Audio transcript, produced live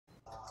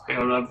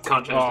Hang on, I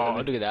can't change Oh,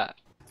 the look at that.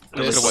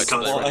 There's a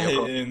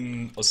Fly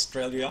in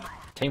Australia.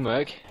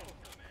 Teamwork.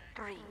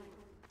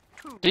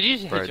 Did you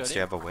hit Bro, do Johnny? you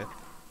have a whip?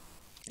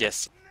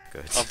 Yes.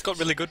 Good. I've got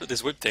really good at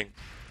this whip thing.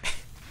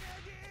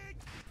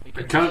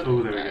 I can't.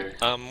 Oh, there we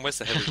go. Where's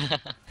the heavy?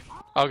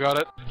 I got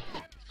it.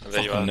 Oh,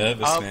 there you are. I'm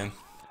nervous, man.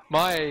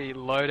 My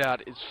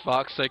loadout is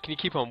fucked, so can you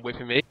keep on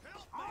whipping me?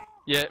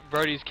 Yeah,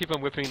 Brody's keep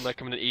on whipping like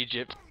I'm in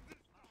Egypt.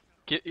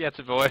 Yeah, it's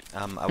a boy.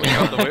 Are we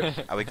On the going,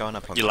 whip. are we going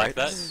up on You like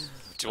crates?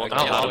 that? Do you want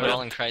Okay. that Oh, out I'll of it?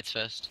 roll in crates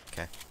first.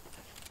 Okay.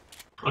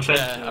 I'll change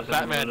Yeah, a to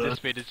Batman this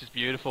speed is just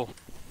beautiful.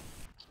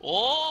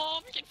 Oh,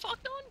 I'm getting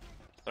fucked on!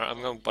 Alright,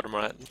 I'm going bottom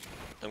right.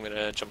 I'm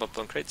gonna jump up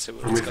on crates, see I'm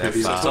what's with going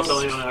heavy. on. Stop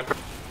selling on our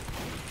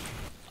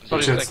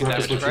Sorry, Chat second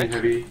sniper's damage, looking right?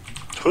 heavy.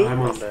 I'm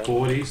on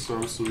 40, so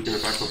I'm still gonna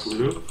back up a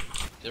little.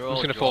 They're I'm all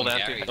just gonna fall drawing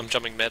down Gary. too. I'm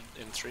jumping med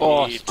in 3,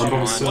 Oh, 2, I'm by 1.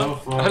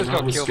 myself. I just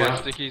got I'm a killed by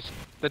scout. stickies.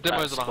 The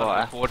demo's That's on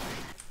 100 forward.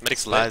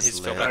 Medic's Lies lit, he's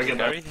fell lit. back Okay, to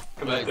Gary.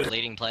 Come We're back.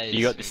 bleeding players.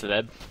 You got this,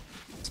 Ed.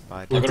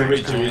 Spy. I've got to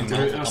reach Spy, in.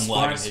 I'm spy,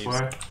 lagging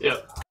spy. heaps.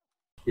 Yep.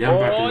 Yeah, I'm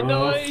backing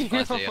off. I see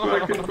it.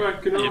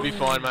 Backing off. You'll be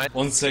fine, mate.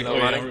 1 sec, Not oh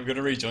yeah, running. I'm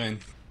gonna rejoin.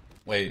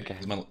 Wait,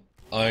 is my...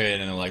 Oh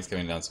yeah, no, lag's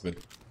going down, so good.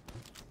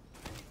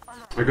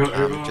 I got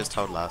over. Just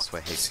hold last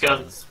where he's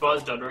Scout,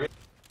 spy's done, right?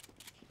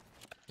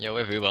 Yeah,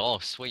 we're very well. Oh,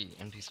 sweet.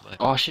 MP survived.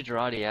 Oh shit,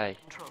 righty, eh?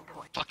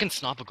 Fucking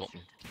sniper got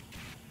me.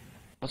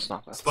 What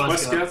sniper? Spy's Oh,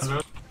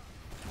 scouts.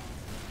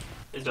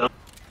 He's done.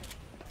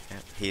 Yeah,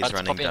 he Let's is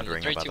running pop in. Dead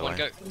Ringer, 3, by 2, the 1, way.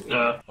 go.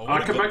 No. I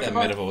would've come got back, that come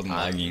meta back. if I wasn't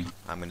lagging.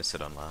 I'm gonna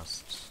sit on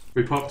last.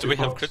 We popped. Do we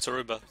have crits or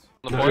Uber?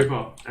 On the No, point.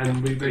 Uber.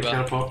 And they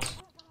counter popped.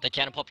 They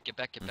counter pop. Get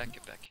back, get back,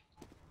 get back.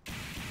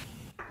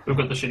 We've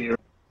got the shitty.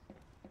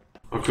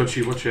 I've got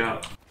you, watch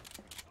out.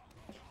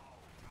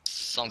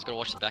 Someone's gotta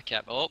watch the back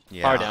cap. Oh,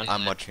 Yeah, Fire down.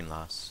 I'm watching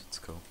last. It's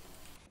cool.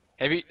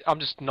 Heavy, I'm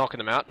just knocking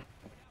them out.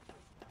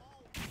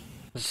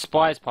 There's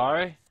Spies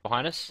Pyro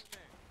behind us.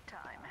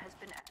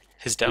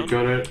 He's You down.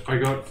 got it. I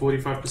got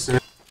 45%.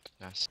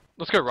 nice.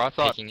 Let's go right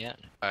side. Peeking out.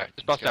 Alright,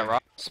 Just bust out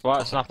right.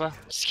 Spy sniper.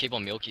 Just keep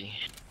on milky.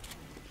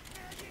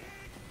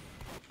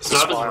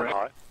 Sniper's Spy right.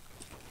 right.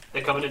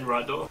 They're coming in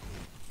right door.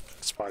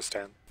 Spy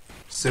stand.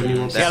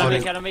 71%. They're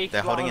holding- Academy.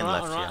 they're holding in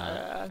right, left,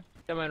 right.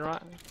 Come on,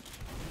 right.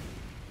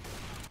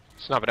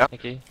 Snipe it out.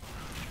 Thank you.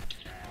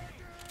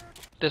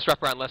 Just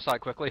wrap around left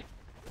side quickly.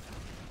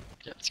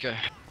 Yeah, let's go.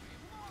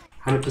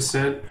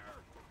 100%.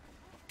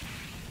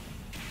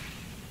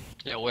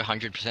 Yeah, we're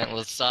 100%.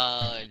 Let's,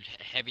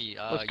 heavy,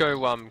 Let's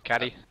go,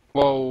 caddy.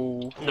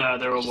 Whoa. No,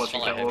 they're all Just watching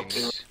follow catwalk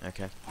heavy. too.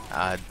 Okay.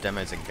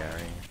 Demos and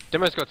Gary.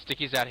 Demo's got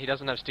stickies out. He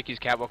doesn't have stickies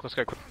catwalk. Let's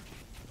go quick.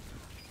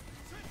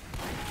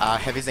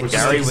 Heavies and Which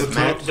Gary is with the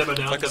top? Matt. Demo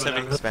down, Focus demo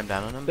heavy. down. Spam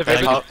down on him. They're Thank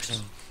very you. good.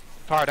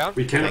 Power down.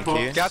 We can Thank pop.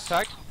 you. Scout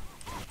tagged.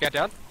 Scout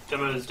down.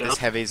 Demo's down. This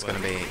heavy's gonna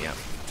be, yeah,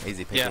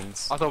 easy Yeah.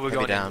 pickings. I thought we were Heavy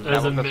going down. in.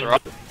 That was, that's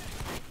alright.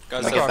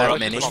 Guys, Okay, Get that let's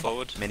mini. push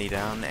forward. Mini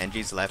down.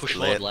 Angie's left. Push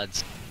lit. forward,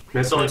 lads.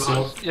 Mess Solid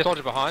myself. Yeah,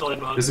 soldier behind. Solid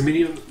behind. There's a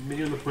mini on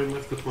the point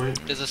left, the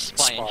point. There's a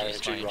spy Spy NG, NG,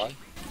 spy NG. right?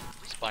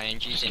 Spy NG.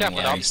 Just in cap it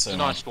the up. lag It's so a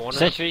nice much. spawner.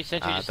 Sentry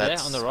just there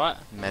That's on the right.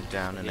 Med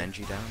down and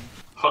Angie down.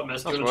 Hot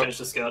mess. Do you That's want to right. change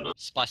the scout?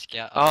 Spy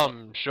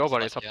scout. Sure,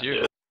 buddy. It's up to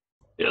you.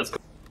 Yeah, that's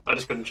cool. I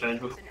just couldn't change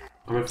before.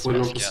 I'm at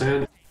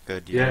 41%.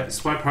 Good. Yeah,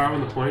 spy power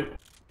on the point.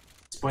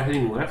 Spy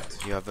heading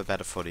left. You have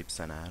about a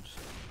 40% ad.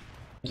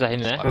 Is that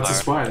him there? That's a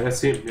spy,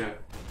 that's him, yeah.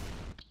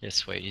 Yeah,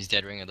 sweet. He's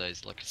dead ringer,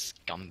 those like a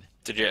scum.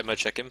 Did you ammo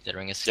check him? Dead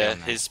ringer Yeah, scum.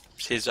 man.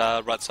 he's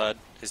right side.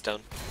 He's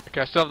down.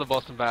 Okay, I still have the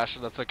Boston Bash,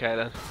 and that's okay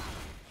then.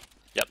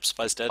 Yep,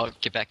 Spy's dead. Oh,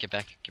 get back, get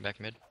back, get back,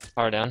 mid.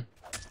 Pyro down.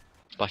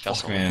 Spy fell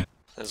Fuck man.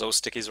 There's all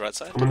stickies right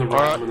side. I'm on the right,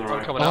 Alright, I'm on the I'm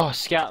right. coming Oh, up.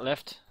 scout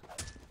left.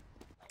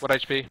 What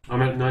HP?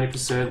 I'm at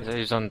 90%. He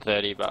was on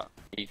 30, but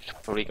he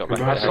probably got Come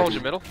back. back. I soldier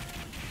middle.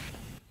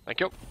 Thank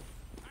you.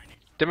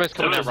 Demo's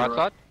coming out Demo's right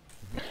right.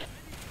 side.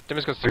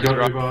 Demo's got I six got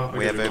right. Uber. I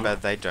We got have Uber.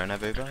 They don't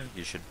have Uber.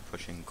 You should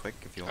push in quick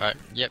if you want. Alright,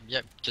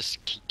 yep. Just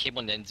keep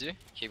on Denzu.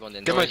 Keep on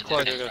Denzu. Demo's He's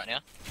close. dead right now.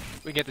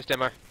 We can get this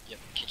demo. Yep,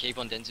 keep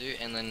on Denzu,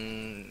 and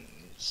then...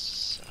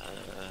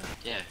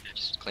 yeah,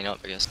 just clean up,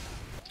 I guess.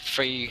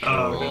 Free...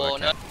 Oh,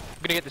 no. I'm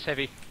gonna get this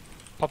heavy.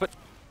 Pop it.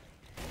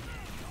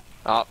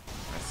 Up.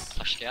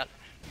 Flash scout.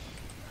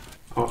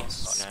 Hot.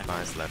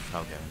 Spy's left.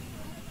 I'll go.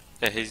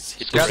 Yeah, he's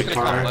hit Scout's Pushing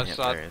gonna come fire. left Yeah,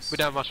 side. there is. We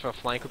don't have much of a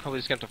flank. We're probably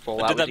just gonna have to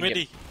fall I out. did that We can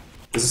midi.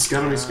 There's a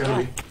scout on me, scout on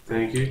me.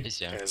 Thank you. He's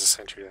down. Yeah, there's a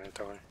sentry there,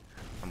 don't worry.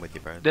 I'm with you,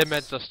 bro. Their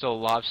meds are still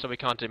alive, so we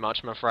can't do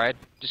much, I'm afraid.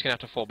 Just gonna have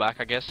to fall back,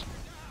 I guess.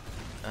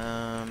 We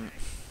can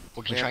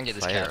We try and have get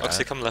this player, cat. right?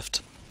 Oxy, come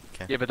left.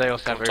 Yeah, but they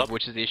also have Come top. Uber,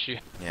 which is the issue.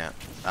 Yeah.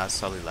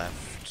 Solly left.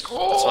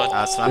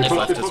 That's fine. Sniper's They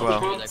left popped, as well.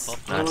 they They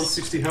popped. I'm on Nice.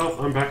 60 health,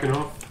 I'm backing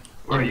off.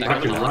 Or are you Back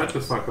backing off. right the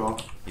fuck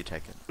off? You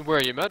take it. Where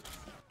are you, Med?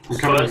 I'm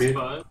coming at me.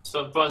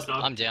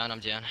 I'm down, I'm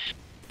down.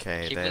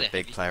 Okay, Keep they're with it,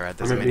 big heavy. player ad.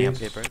 There's a I'm at mini up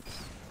beams. here, bro.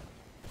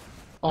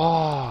 Oh,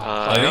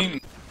 I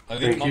think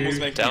Thank mum was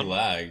you. making Down. me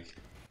lag.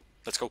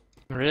 Let's go.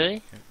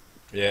 Really?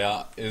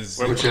 Yeah, is...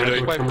 Where Which we ad?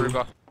 doing? wait for Coming.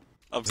 Uber.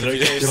 I'm Is it okay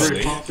confused. They're Solly?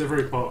 very popped, they're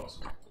very popped.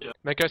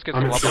 Makos gets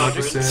I'm some at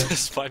love. 5%.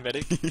 Spy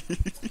medic.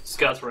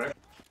 Scouts wreck.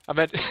 I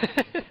meant.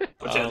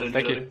 Which ad did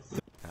Thank you you. do?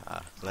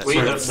 Let's We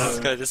go. don't Let's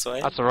go this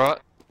way. That's alright.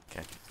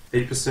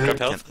 8%.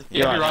 health.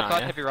 Yeah, heavy right right now, side,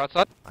 yeah. heavy right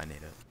side. I need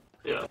it.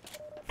 Yeah.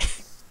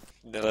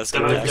 No, let's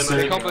Demo, go.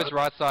 demo. Down. Combo's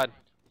right side.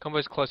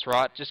 Combo's close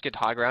right, just get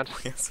high ground.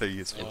 So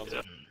useful.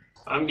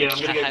 I'm gonna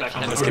go back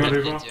on Have the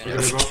Okay. road.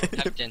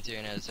 Have Dentu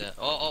and as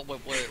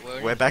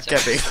We're back,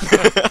 Gabby.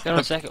 Go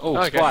on second. Oh,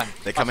 Okay. spy.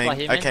 They're Spy coming.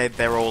 here, man. Okay,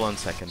 they're all on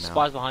second now.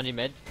 Spies behind you,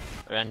 med.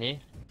 Around here.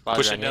 Spies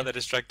Pushing around now, here. they're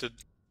distracted.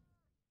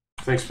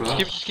 Thanks for that.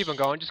 Just keep on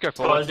going, just go Spies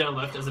forward. down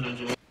left as an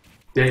engineer.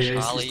 Yeah,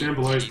 he's Charlie, down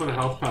below. He's got a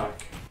health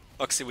pack.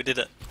 Oxy, we did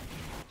it.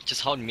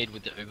 Just hold mid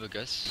with the Uber,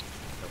 guys.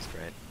 That's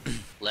great.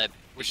 Leb.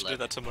 We should do Leb.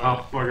 that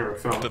tomorrow. Oh, bugger, I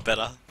fell. But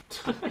better.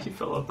 He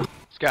fell up.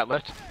 Scout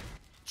left.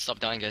 Stop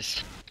dying,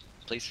 guys.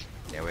 Please.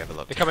 Yeah, we have a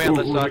lot. They're coming out Ooh,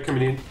 this ooh, they're side.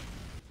 coming in.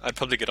 I'd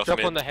probably get off Drop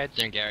mid. on the head.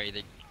 They're in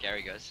Gary.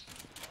 Gary, guys.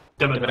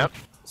 Demo Give it down. up.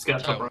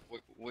 Scout top Oh,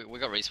 right. we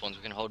got respawns.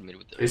 We can hold mid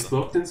with the Is Uber.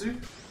 locked,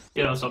 Denzu?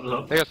 Yeah, I'll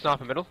stop, They got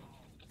sniper middle.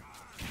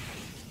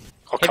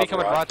 I'll Heavy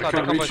cover coming right side, I the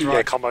can't combo's reach you. right.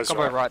 Yeah, combo's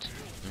Combo right. right.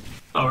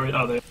 Oh, right,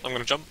 oh, there. I'm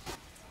gonna jump.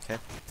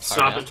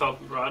 Sniper yeah. top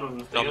right on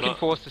the No, I'm thing. not. Looking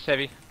forced is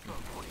heavy.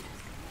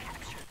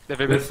 They're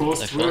They're very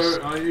forced. They're forced.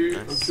 Where are you?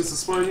 I'm Nice. just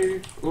spying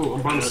you. Oh,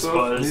 I'm by Yeah, myself.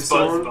 I need Spies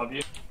someone. above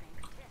you.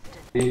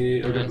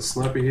 Yeah, I've got the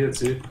sniper here,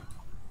 that's it.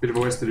 Bit of a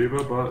wasted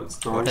Uber, but it's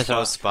done. That's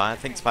our Spy. I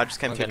think Spy just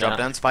came Okay, for drop now.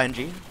 down. Spy and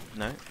G?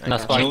 No? No,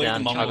 Okay. Spy Surely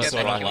down. the Can we Mongols go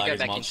are back, on can we go lag as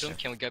back much. into him?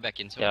 Can we go back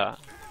into him? Yeah.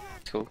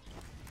 Cool.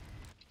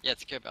 Yeah,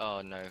 let's go.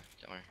 Oh no,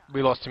 don't worry.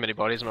 We lost too many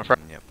bodies, I'm afraid.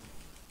 Yep.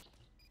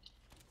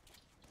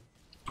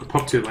 I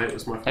popped too late,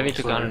 was my fault. Heavy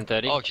took sorry.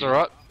 130. Oh, It's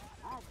alright.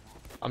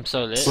 I'm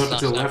so lit. Sniper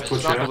to the left,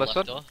 watch Sniper out. left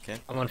side. door.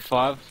 I'm on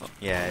 5.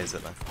 Yeah, is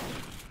it left?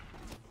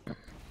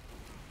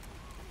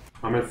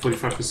 I'm at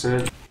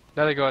 45%.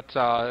 Now they got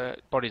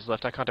bodies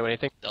left, I can't do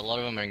anything. A lot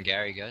of them are in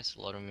Gary, guys.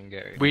 A lot of them in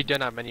Gary. We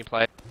don't have many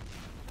players.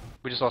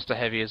 We just lost a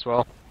heavy as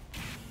well.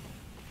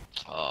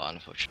 Oh,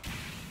 unfortunate.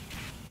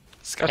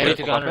 Heavy Okay.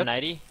 took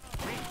 180.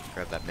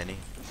 Grab that mini.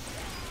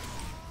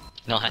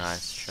 Nice.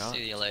 Nice shot.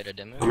 See you later,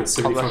 demo. I'm at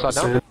Come left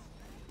side 75%.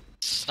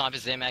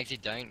 Snipers there, Magsy.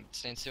 Don't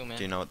stand still, man.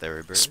 Do you know what their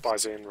Uber is?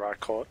 Spies in right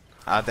court.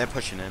 They're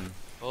pushing in.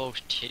 Oh,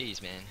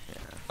 titties, man.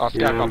 Oh,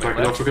 Yeah, Scout I'm coming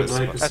backing left. off a bit That's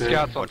 90%. That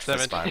Scout's on Watch for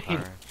Spy 17.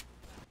 Pyro.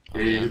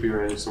 Yeah, he'll be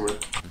around somewhere.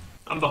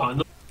 I'm behind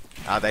them.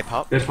 They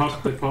pop? They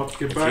pop, they pop.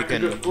 Get back. you I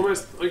can- got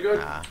almost, I got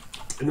Nah.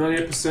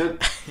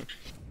 98%.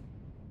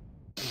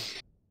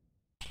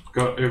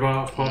 Got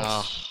Uber,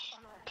 pops.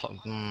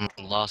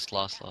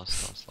 Last.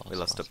 We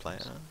lost a player.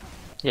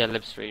 Yeah,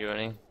 Lib's free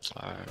running.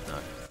 Alright.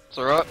 It's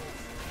alright.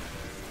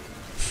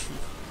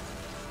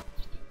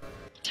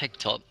 Take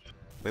top.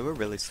 We were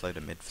really slow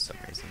to mid for some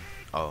reason.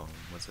 Oh,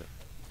 was it?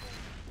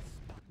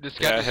 The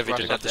Scout Yeah, just heavy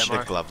rushed did that that demo.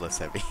 The gloveless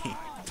heavy.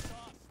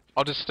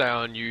 I'll just stay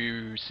on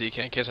you, CK,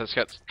 in case that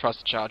Scout tries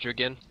to charge you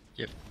again.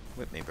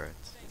 Whip me, bros.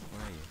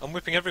 Where are you? I'm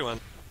whipping everyone.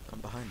 I'm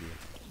behind you.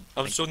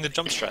 I'm just doing the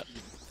jump strat.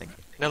 Thank you.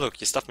 Now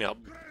look, you stuffed me up.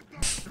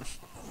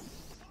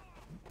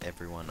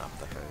 Everyone up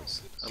the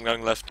hose. I'm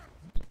going left.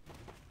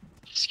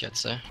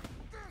 Scouts there.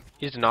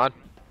 He's denied.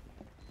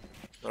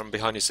 I'm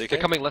behind you, They're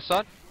CK. coming left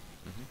side.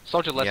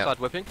 Soldier left Yep. side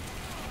whipping.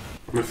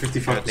 I'm at Go at the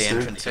 55%.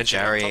 entrance to Engine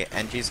Jerry. up top.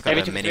 Angie's got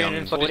Heavy a took mini on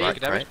 340 right,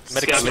 damage. right?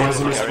 Medic Spies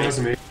on me, Gary. spies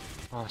on me.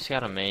 Oh,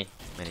 Scout on me.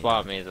 Mini. Spy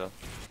on me as well.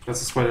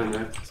 That's a spider in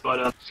there.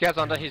 Spider. Scout's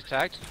under, he's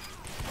tagged.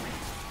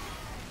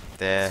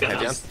 They're Scout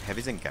heavy's,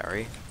 heavy's in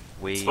Gary.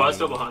 We... Spy's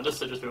still behind us,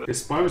 so just do it. Yeah,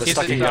 Spy was He's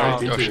stuck in in, Gary, oh,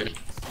 didn't he? shit.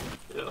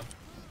 Yeah.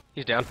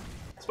 He's down.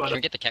 Can Spider.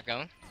 we get the cap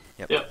going?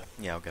 Yep. Yep.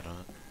 Yeah, I'll get on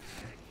it.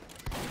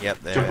 Yep,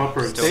 they're Jump up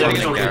or still down.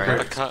 running Yeah, Gary.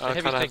 I can't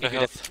Heavy's have taking no you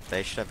health.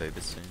 They should have Uber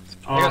soon. They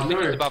Oh got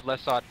sneakers no. above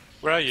left side.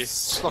 Where are you?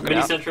 Lock it Mini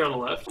out. sentry on the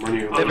left. On you.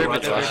 They're On the moving,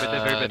 right they're side.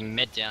 moving, they're moving.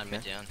 Mid down,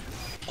 mid down.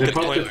 They Good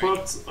popped, point. they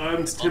popped.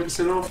 I'm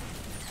 10% off.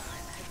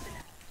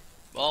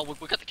 Oh,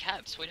 we got the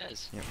cap, sweet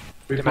as.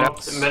 We Get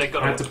popped. back. Medic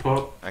I had to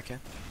pop. Okay.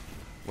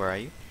 Where are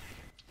you?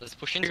 Let's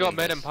push into We got them,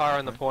 Med guys. and Pyro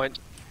on the point.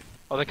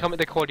 Oh, they're coming,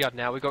 they're courtyard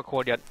now. We got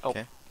courtyard. Oh,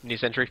 Okay. new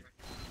sentry.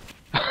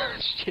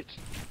 Shit.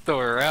 Thought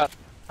we were out.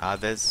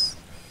 There's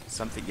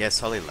something. Yeah,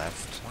 Solly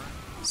left.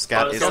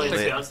 Scout is Solly's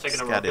lit. down, taking a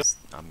Scout rocket. is.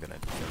 I'm gonna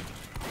kill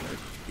him.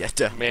 Yeah,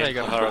 damn. There you Man,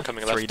 go. Haro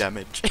coming 3 left.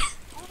 damage.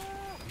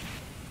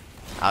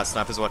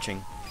 Sniper's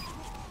watching.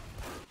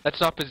 That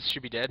sniper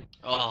should be dead.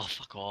 Oh,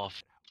 fuck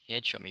off. He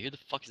headshot me. Who the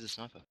fuck is the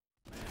sniper?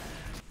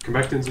 Come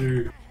back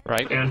into.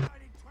 Right. Again.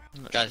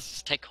 Guys,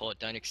 just take court,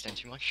 don't extend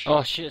too much.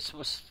 Oh shit,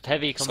 it's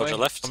heavy. Combo. Soldier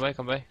left.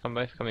 Combo.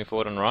 Coming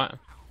forward and right.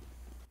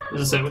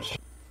 There's a sandwich.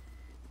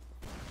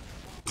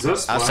 Is that a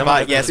spy?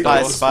 Spy. Yeah, I think spy.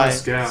 it was a Spy.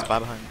 Scout. Spy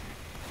behind.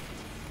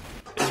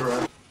 He's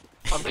right.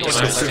 I'm killing He's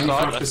that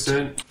right. left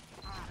side. 75%.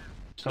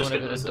 Someone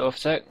get over this. the door for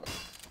sec.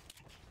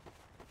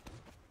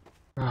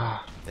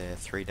 Ah, They're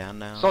 3 down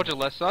now. Soldier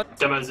left side.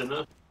 Demo's in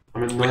there.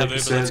 I'm at We have Uber,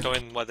 let's 90%. go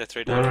in while they're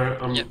 3 No, down. no,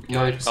 I'm Yep,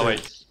 90%. Oh wait,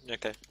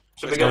 okay.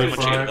 Should Let's we go go in in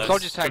five? with you,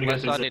 Soldier's Gonna tagged go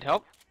left side. visit. Need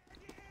help.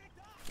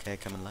 Okay,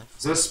 coming left.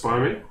 Is that spy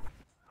me?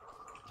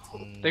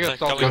 They got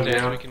Go soldiers Got there, so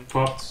down. we can.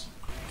 Popped.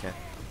 Okay.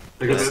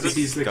 They got Let's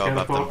stickies that go can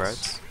above them, pop.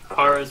 bros.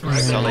 Pyro's right.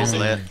 Solly's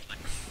lit.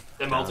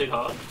 They're multi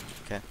hard.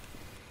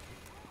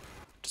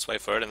 Just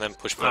wait for it and then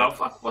push Oh back.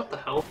 fuck, what the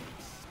hell?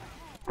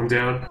 I'm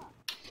down.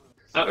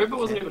 That Uber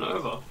wasn't even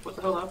over. What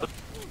the hell happened?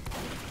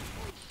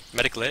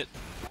 Medic lit.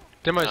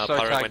 Demo's so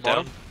Pyro tag went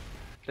bottom. down.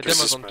 The This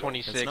demo's is on better.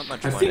 26. There's not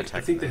much I point think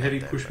attacking the them heavy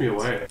there, pushed me but-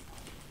 away.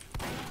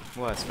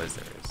 Well, I suppose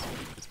there is.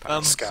 It's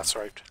probably Scouts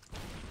raped.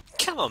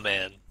 Come on,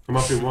 man. I'm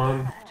up in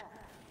one.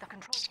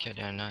 Just go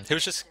down, nice. He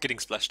was just getting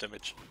splash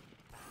damage.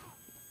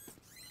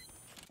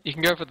 You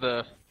can go for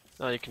the...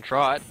 No, you can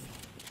try it.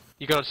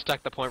 You gotta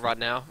stack the point right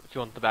now if you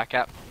want the back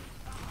cap.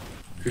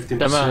 15%.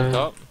 Demo on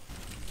top.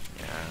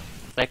 yeah.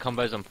 Their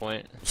combo's on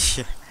point.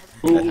 Yeah.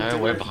 Ooh, No,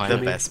 we're damn it. behind The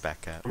me. best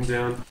backup. I'm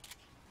down.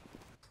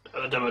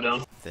 Demo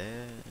down.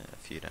 There, a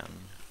few down.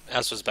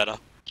 Ours was better.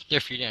 Yeah,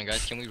 free down,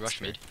 guys. Can we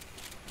rush mid?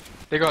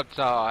 They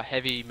got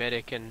heavy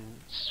medic and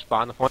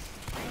spy on the point.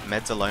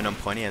 Med's alone on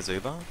point, he has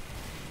Uber.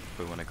 If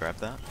we want to grab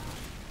that.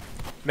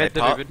 Med They the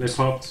pop. vivid. They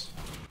popped.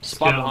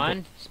 Spy Yeah.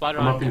 behind. Spider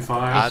I'm up in on.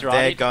 5. They're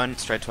right. going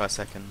straight to our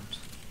second.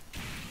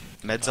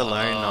 Med's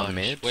alone Oh, on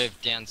mid. We've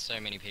down so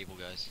many people,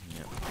 guys.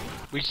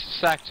 We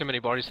sacked too many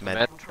bodies to the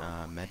Med,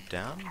 med. med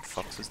down.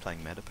 Fox is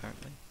playing med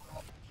apparently.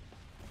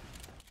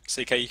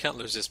 CK, you can't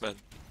lose this, man.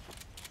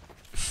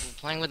 We're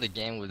playing with the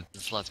game with the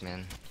sluts,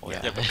 man.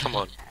 Yeah. Yeah, but come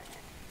on.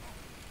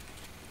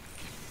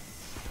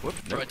 Whoop,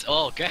 Bro, nope. it's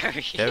all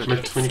Gary. There I'm we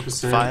at go.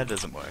 20%. Fire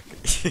doesn't work.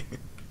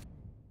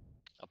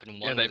 Up in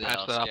Yeah, one they with patched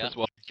our that up scout. as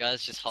well.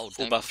 Guys, just hold.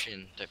 Full Don't buff. push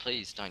in.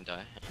 Please don't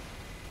die.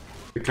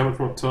 They're coming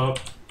from up top.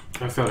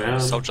 I fell down.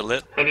 Soldier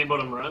lit. Heavy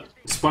bottom right.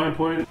 Spy on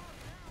point.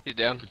 He's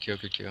down. Good kill,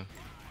 good kill. I'm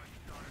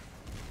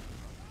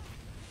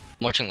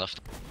watching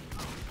left.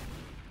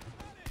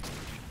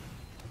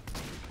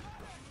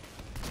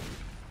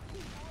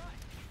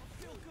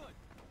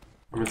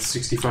 I'm at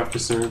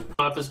 65%.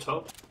 Sniper's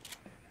top.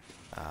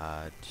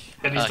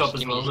 Heavy's top as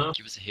give well me, now.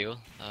 give us a heal.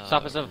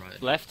 Snipers of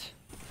right. left.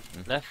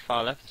 Left,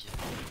 far left.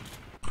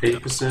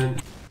 80%.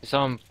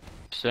 Someone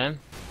swim.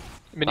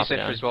 Mini Up and sentry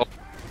down. as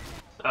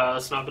well.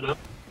 Sniper down.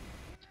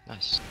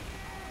 Nice.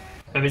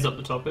 Heavy's up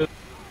the top here.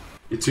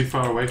 You're too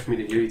far away for me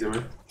to heal you,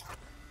 Demo.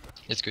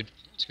 It's good.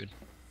 It's good.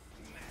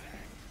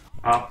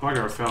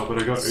 Bugger, I fell,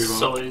 but I got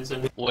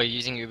Uber. We're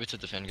using Uber to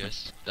defend,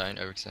 guys. Don't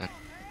overextend.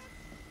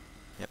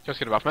 Just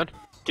get a buff, man.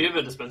 Do you have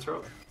a dispenser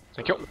up?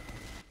 Thank you.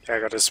 Yeah, I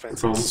got dispenser.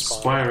 From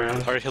Spy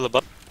around. Hurry, heal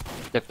above.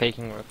 They're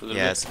peeking a little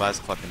yeah, bit. Spy's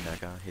clocking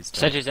dagger. He's dead.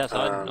 Sentry's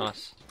outside. Um,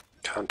 Nice.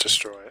 Can't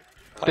destroy it.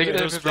 They get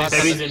right side.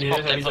 Heavy's Just in here,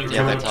 pop that heavy's pop over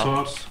down. Yeah, coming they're up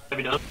top. top.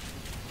 Heavy down.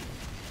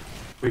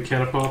 We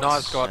counterpop.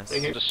 Nice, got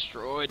Nice.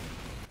 destroyed.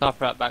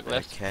 Sniper out back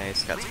left. Okay,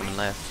 Scout's coming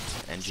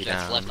left. NG Scout's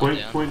down. left.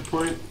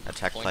 Point.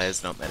 Attack Point.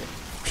 players, not medic.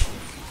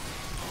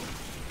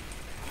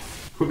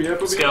 Put me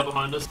out, Scout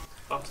behind us.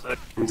 Fuck's sake.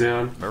 I'm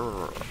down.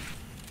 Brrr.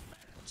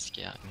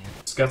 Scout, man.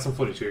 Scouts on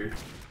 42.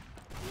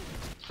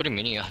 Put a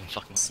mini on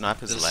fucking.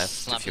 Sniper's There's left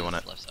snipers if you want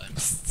it. left side.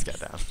 Scout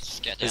down.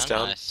 Scout down. He's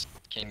down. Nice.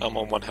 Can I'm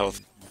on 1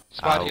 health.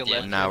 Spy to Oh, your yeah,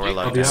 left. now we're Andrew.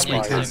 allowed I'll be to up in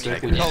speak. 10 Okay.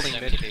 seconds. so Holding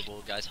many mid.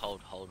 people, guys.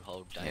 Hold.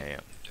 Don't. Yeah, yeah.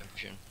 Don't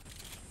push in.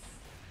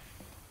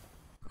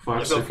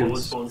 5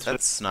 seconds.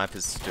 That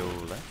sniper's still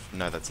left?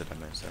 No, that's a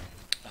demo, sorry.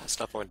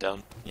 Sniper went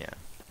down. Yeah.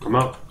 I'm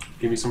up.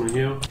 Give me someone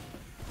heal.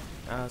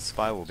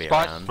 Spy will be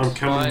Spy, around. I'm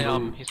coming.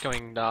 spy, he's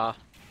going,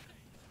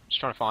 just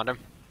trying to find him.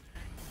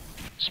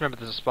 Just remember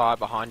there's a spy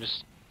behind,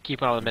 just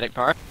keep an eye on the medic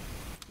pyro.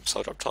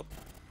 Soldier up top.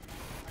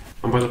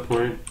 I'm by the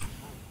point.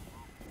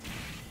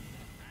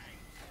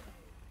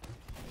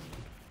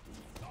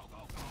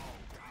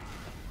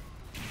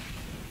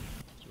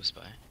 You a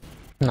spy.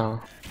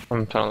 No.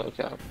 I'm trying to look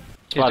out.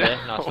 He's Spy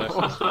down. there. Nice work.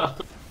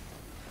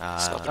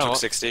 Sniper Oh. took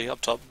 60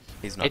 up top.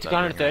 He's not It's that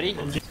 130.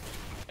 big.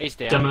 He's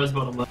down. Demo's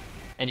bottom left.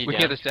 And you We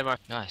down. can get this demo.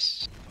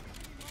 Nice.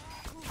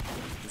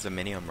 There's a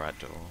mini on right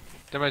door.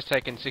 Demo's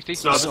taken 60.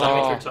 Sniper's Oh.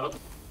 aiming through top.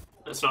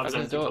 Sniper's Open the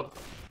aiming through door. top.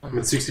 I'm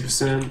at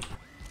 60%.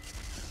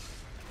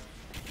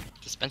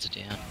 Dispenser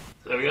down.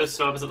 There we go.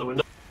 Sniper's at the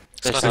window.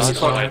 They're Sniper's side.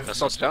 top. Five. That's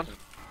Stop down.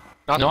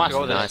 Nice, Nice,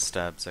 go there. Nice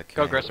stabs, okay.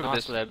 Go aggressive with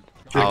Nice this. lab.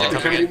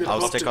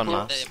 I'll stick on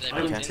last. They-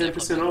 I'm Okay.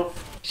 10%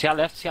 off. Scout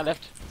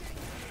left.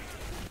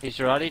 He's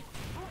righty.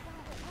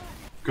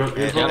 Got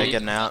Yeah, Uber. they're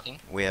getting out.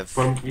 We have.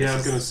 Yeah, I'm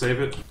this gonna is-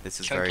 save it. This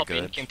is Can very pop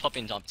in? good. Can pop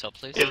in up top,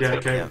 please? Yeah,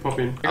 okay, Yeah. pop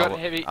in. We got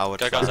heavy. I would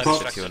Go, flash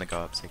guys, if you want to go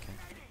up, CK.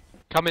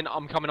 Come in,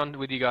 I'm coming on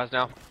with you guys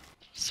now.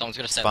 Someone's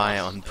gonna stay Spy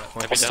last. on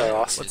point. Heavy Stay down.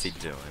 last. What's he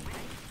doing?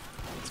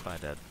 Spy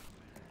dead.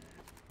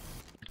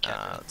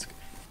 That's good.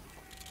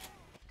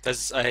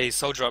 There's a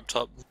soldier up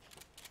top.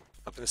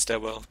 Up in the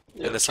stairwell.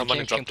 And there's someone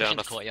who dropped down.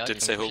 I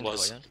didn't say who it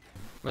was.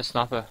 I'm a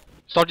sniper.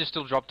 Soldier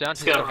still dropped down.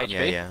 He's got HP.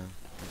 Yeah, yeah.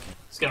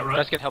 Scout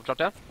Let's get help drop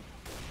down.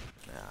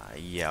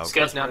 Yeah, I'll,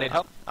 Scout's Now need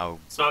help. I'll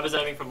Sniper's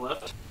aiming from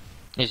left.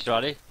 He's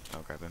righty.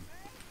 grab him.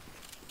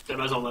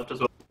 Demo's on left as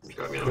well. Watch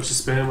your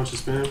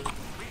spam.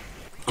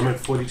 I'm at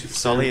 42%.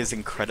 Solly is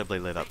incredibly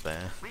lit up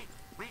there.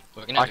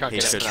 We're gonna I have can't He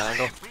get it should. from that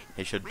angle.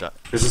 He should.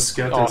 There's a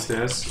scout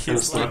downstairs and a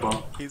He's like,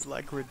 sniper. he's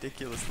like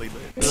ridiculously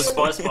lit. There's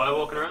a spy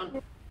walking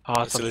around.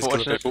 Oh, it's So there's killing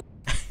unfortunate. people.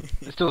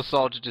 There's still a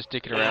soldier just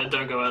dicking around.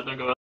 Don't go out.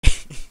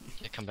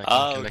 Yeah, come back.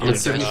 Oh, come back. I'm at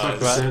okay.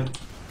 75%.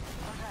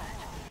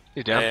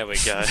 He's down. There we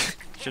go.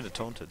 Should have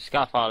taunted.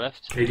 Scout far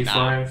left.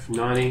 85,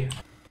 90.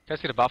 Guys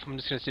get a buff. I'm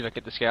just gonna see if I can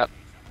get the scout.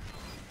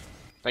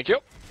 Thank you.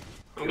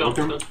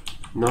 Welcome.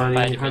 90,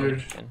 Bye,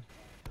 100.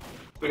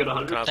 We got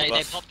 100.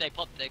 They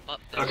pop.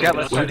 Okay, Yeah,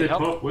 let's where'd they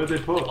help. pop? Where'd they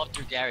They pop? pop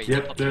through Gary.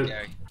 Yep, They pop through the-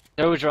 Gary.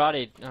 They were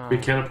Gerardi. Oh.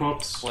 Big counter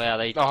pops. Wow,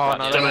 they. Oh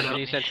no, Damn that it.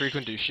 mini sentry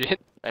couldn't do shit.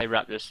 They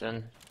wrapped us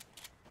in.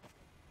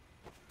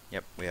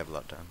 Yep, we have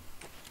lockdown.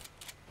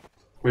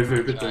 We're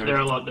very good They're there.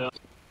 a lot down.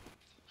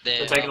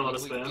 They're taking a lot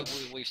of we-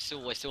 spam. We're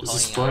still This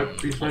is holding.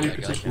 spy behind you,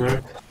 protection. No.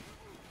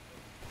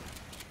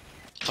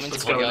 Come into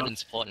Let's go courtyard now. and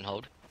support and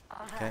hold.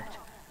 Okay.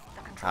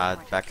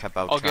 Back up,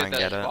 I'll I'll try get and that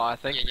get it. spy, I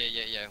think.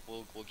 Yeah.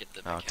 We'll get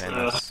the. Okay, Uh,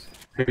 nice.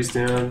 Heavy's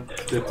down.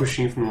 They're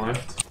pushing from the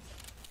left.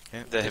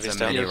 Okay, The there's heavy's a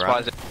down. mini Yeah,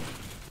 right. spies.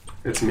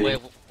 It's me.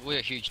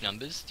 We're huge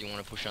numbers. Do you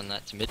want to push on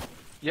that to mid?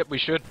 Yep, we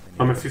should.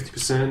 I'm at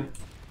 50%.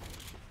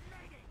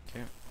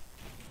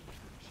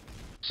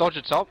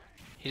 Soldier top.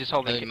 He's just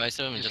holding. Most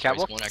of them are just just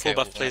catwalk? respawn. Okay, Full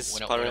buff, we're please,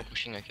 not Pyro.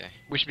 pushing. Okay.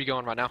 We should be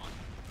going right now.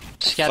 Fuck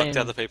Scatting.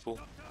 the other people.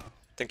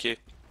 Thank you.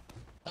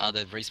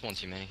 They've respawned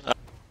too many.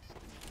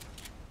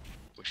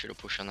 We should have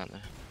pushed on that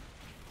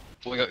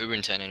though. We got Uber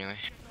in 10 anyway.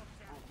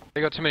 They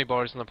got too many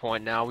bodies on the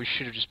point now. We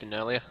should have just been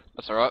earlier.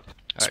 That's alright.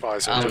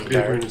 Spies Um, are I'll from be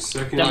over in Gary. a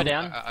second. Dumb it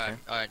down.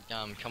 Alright,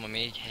 come with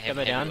me. Dumb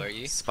it down. Where are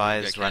you?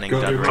 Spy's Okay. running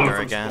Go, down go, ringer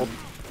go. again.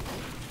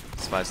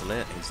 Spy's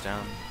lit, he's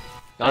down.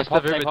 Nice,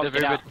 pop, they've they Ubered, pop, they've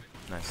get Ubered. out.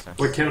 Nice, nice.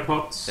 We're counter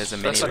pops. There's a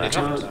mini That's okay. left.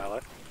 Can't. Dial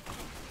Let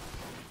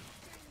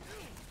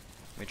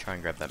me try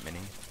and grab that mini.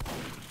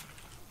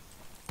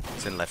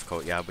 It's in left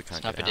courtyard, we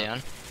can't Sniper get out.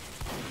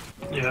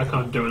 down. Yeah, I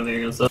can't do anything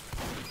against that.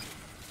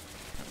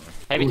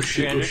 Heavy Oh to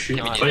shit, oh 300. shit.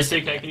 Nice.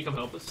 Wait, CK, can you come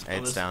help us? Hey,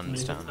 it's down,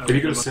 it's down. Have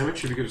you got a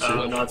sandwich? Have you got a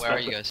sandwich? no, it's Where are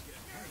back you there. guys?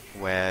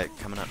 We're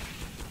coming up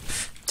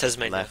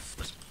Tasmania.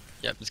 left.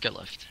 Yep, let's go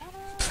left.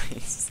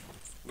 Please.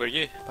 Where are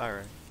you?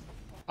 Pyro.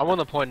 I'm on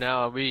the point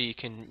now. Are we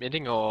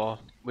committing or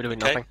we're doing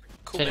Okay. nothing?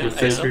 Cool, Ten man. With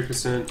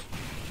 33%.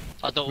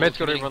 I thought Med's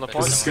we were got Uber on the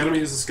committing, There's a but- scatter me,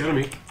 there's a scatter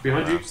me.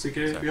 Behind you, CK,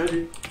 Sorry. behind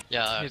you.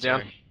 Yeah, He's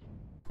sorry. down.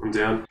 I'm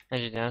down.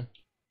 Heavy down.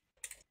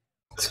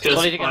 It's 'cause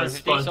Solly took spies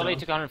 150. Solly down.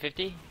 took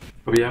 150.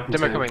 I'll be up in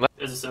Demo 10. coming left.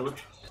 There's a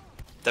sandwich.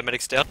 The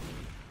medic's down.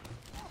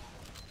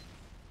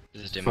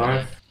 This is demo.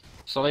 5.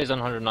 Solly's on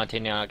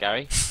 119 now,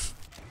 Gary.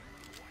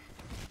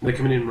 They're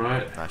coming in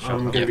right. Nice shot,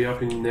 I'm Pop. gonna be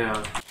up in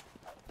now.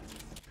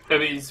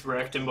 Heavy's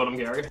wrecked in bottom,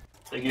 Gary.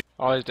 Thank you.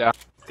 Oh, he's down.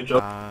 Good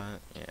job.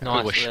 Yeah,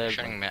 Nice. We're they're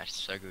shredding match,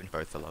 so good.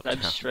 both a lot they're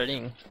down. just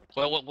shredding.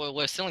 Well,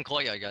 we're still in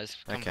courtyard, guys.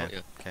 Come Okay,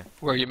 courtyard. okay.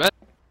 Where are you, Matt?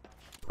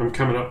 I'm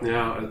coming up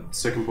now at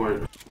second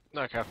point.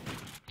 Okay. Let's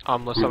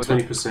I'm start at with them.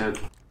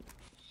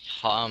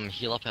 20%.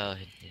 Heal up our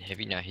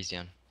heavy. No, he's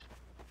down.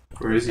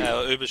 Where is he?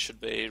 Our Uber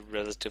should be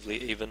relatively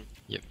even.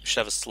 Yep. We should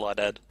have a slight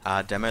ad.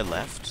 Demo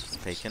left,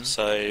 speaking.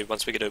 So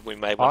once we get Uber, we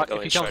may want Alright, to go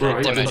if in he comes straight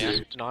Right, right, away. yeah, demo yeah.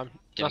 down. Deny him.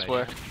 Demo Nice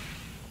work. down.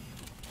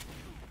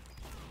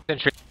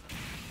 Sentry.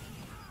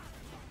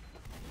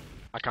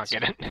 I can't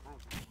get it.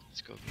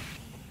 Let's go.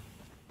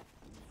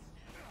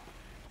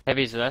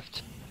 Heavy's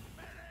left.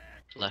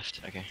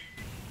 Left. Okay.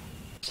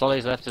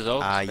 Solly's left as well.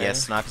 Yeah,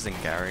 snipers in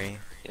Gary.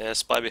 Yeah,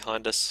 spy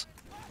behind us.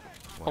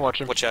 I'll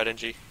watch him. Watch out,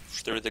 NG.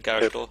 Through the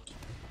garage door.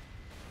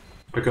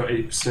 I got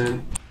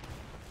 80%.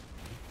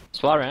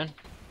 Spy round.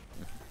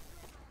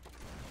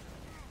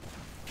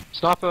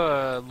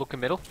 Sniper looking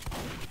middle.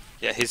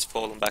 Yeah, he's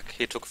fallen back.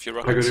 He took a few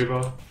I got rockets.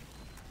 Uber.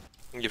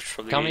 You should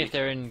probably... Tell me if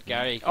they're in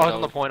Gary. I was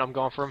on the point. I'm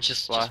going for him.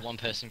 Just one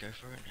person go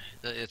for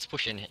it. It's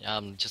pushing.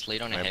 Just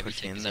lead on a Right, heavy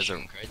push take in, there's a-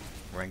 position. Great.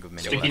 Rango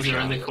mini Stickies left. are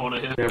in the corner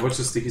here. Yeah, watch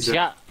the stickies there.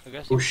 Scout.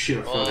 Aggressive. Oh shit,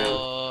 I fell down.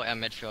 Oh, our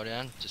med fell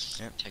down. Just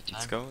Yep, take time.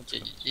 let's go, let's go.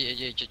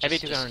 Yeah, just, Heavy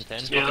just, 210.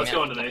 just Yeah, pop let's him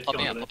go out, underneath, Pop go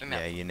him out, underneath. pop him out.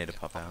 Yeah, you need to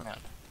pop out.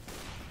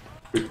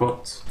 We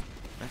popped.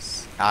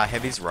 Nice.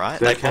 Heavy's right.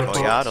 They're Courtyard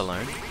counter-pops.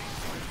 alone.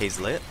 He's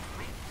lit.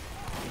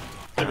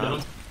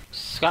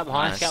 Scout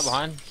behind. Nice. Scout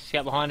behind.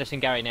 Scout behind us in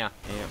Gary now.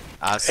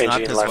 Yeah.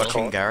 Sniper's left watching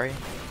court. Gary.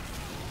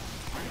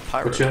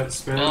 Pyro. Watch out,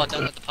 spam. Oh,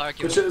 don't let the pyro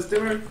kill Watch out, it's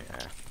Demo.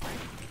 Yeah.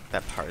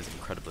 That Pyro's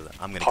incredibly lit.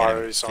 I'm gonna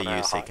Pyro's get him. For on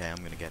you, our CK, high. I'm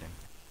gonna get him.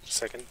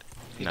 Second.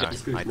 No,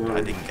 He's good. I No.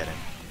 didn't get him.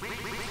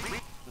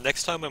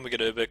 Next time when we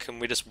get Uber, can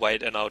we just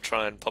wait and I'll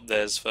try and pop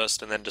theirs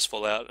first and then just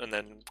fall out and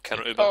then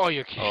counter Uber? Oh,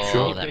 you Oh,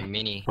 Sure. that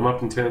mini. I'm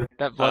up in 10.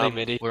 That bloody Um,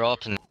 midi. We're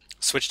up and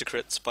Switch to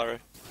crit, Spyro.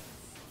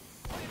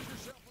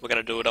 We're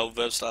gonna do it old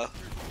Verve style.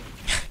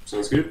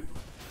 Sounds good.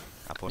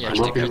 Up or Yeah, I'm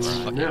down? up in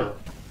Fuck it. now.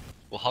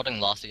 we're holding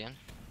last again.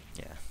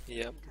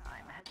 Yeah.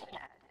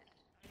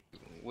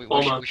 We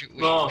Hold should, on. we should,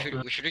 we No.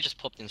 should, we should have just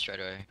popped in straight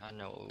away. I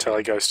know.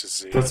 Teleghost is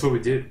Z. That's what we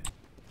did.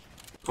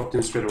 Popped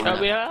in straight away.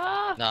 Oh, we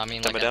are. No, I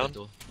mean Dumb like it out down. the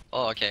door.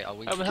 Oh, okay. Are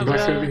we? Oh, we Come have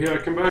back over here,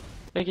 come back.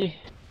 Thank you.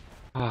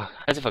 Oh,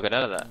 as if I got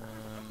out of that.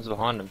 I was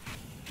behind him.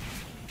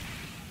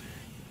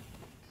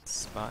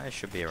 Spy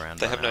should be around.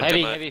 They have by no now.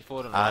 Heavy, demo. heavy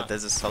forward on Uh, that.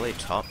 there's a solid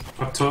top.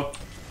 Up top.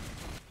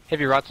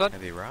 Heavy right side.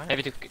 Heavy right.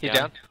 Heavy took He's down.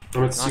 down.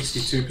 I'm at Nice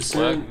 62%.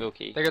 work,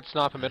 Milky. They got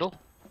sniper middle.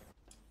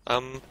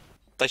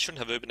 They shouldn't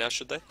have Uber now,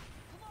 should they?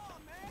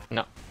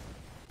 No.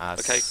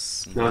 Okay.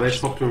 No, they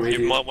popped You already.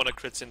 might want to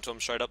crits into them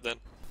straight up then.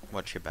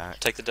 Watch your back.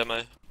 Take the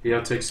demo. Yeah,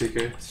 I'll take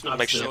CK.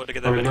 Make sure to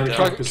get I that mean, medic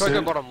Try, down. 95%. try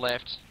go bottom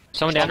left.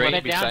 Someone down. Three,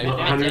 One be down. safe. Down.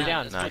 Nice.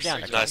 Down. Nice.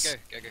 Down. Nice.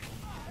 Go.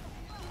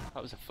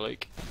 That was a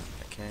fluke.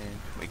 Okay,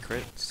 we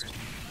crits.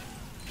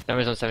 That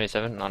was on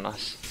 77. Oh,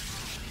 nice.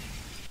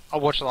 I'll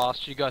watch the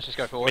last. You guys just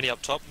go forward. Mini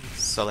up top.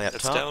 Solly up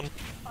It's top. down.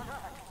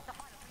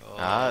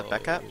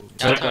 Back up.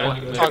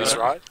 Target's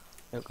right.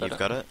 You've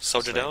got it.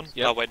 Soldier down.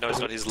 Yep. Oh wait, no, he's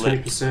not. He's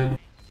lit. 20%.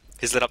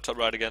 He's lit up top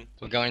right again.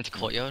 We're going to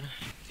courtyard.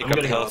 He I'm got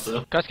getting health.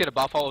 after. Guys, get a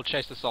buff. I'll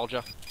chase the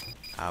soldier.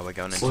 We're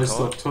going into Slice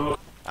up court.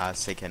 top.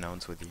 CK, no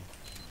one's with you.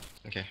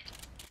 Okay.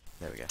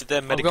 There we go. Did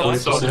their medic go die?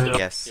 with soldier.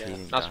 Yes. Yeah. he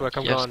Nice died. work.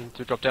 I'm Yes. going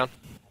to drop down.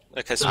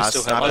 Okay, so we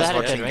still Sniper's have. they had a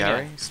watching dead Gary.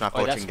 ringer. Sniper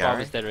Oh, that's watching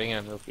Barbara's Gary. dead ringer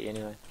and Milky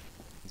anyway.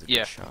 He's a Yeah.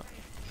 good shot.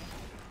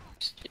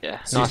 Yeah,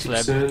 nice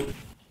lab. 60%.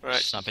 Right.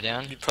 Sniper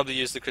down. You'd probably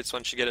use the crits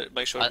once you get it.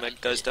 Make sure the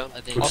medic goes down.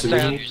 I think I'll Push the stay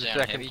on mini. the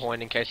second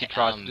point in case he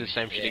tries to do the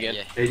same shit again.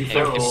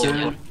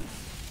 85%.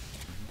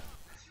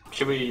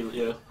 Should we,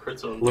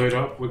 crits on? Load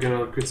up. We're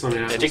gonna crits on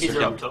out. Stickies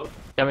are up top.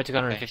 Damage to Okay,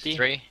 150.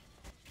 3,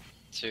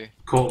 2,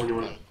 Call when you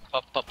want.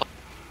 pop, pop, pop.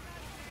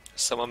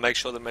 Someone make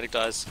sure the medic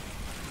dies.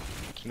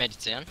 Made it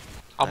down.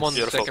 I'm on the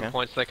Beautiful. second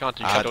point, so they can't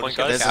do Ah, shit. point, Just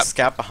go guys. There's a cap.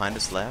 scout behind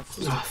us left.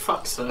 Oh,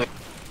 fuck's sake.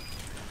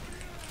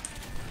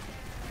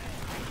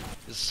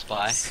 There's a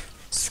spy.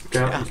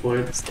 Scout and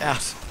point.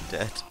 Scout.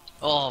 Dead.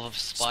 Oh,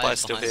 spy. Spy's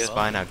still behind here. as well.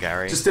 Spy now,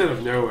 Gary. Just out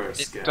of nowhere,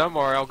 scout. Don't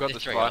worry, I'll go the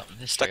There's three spy. up.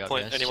 There's Stack three up,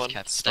 point, guys. Just anyone?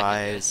 cap- stack it,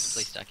 guys. Spies.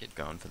 Please stack it.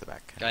 Going for the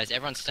back. Guys,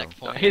 everyone stack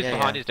point. He's Yeah,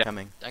 behind, yeah, he's dead.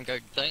 coming.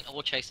 Don't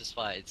all chase the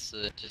spy. It's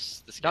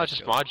just the No, it's just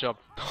job. my job.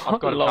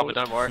 I've got it Lol. covered,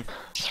 don't worry.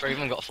 3 of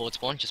them got forward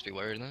spawn. Just be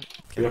worried of that.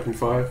 Get up in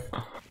 5.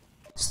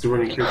 Still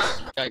running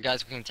crits.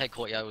 Guys, we can take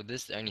courtyard with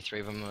this. Only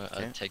 3 of them are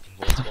Okay. taking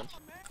forward spawn.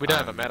 We don't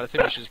have a mat, I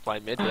think we should just play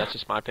mid, but that's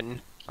just my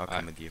opinion. I'll come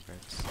Alright. with you,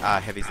 birds.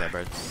 Heavy's there,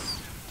 birds.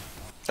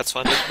 That's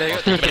fine. They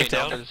got Medic three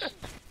down. numbers.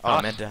 Oh,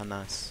 Nice. med down,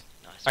 nice.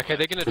 Nice. Okay,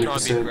 they're gonna try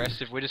and be 20%.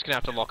 aggressive, we're just gonna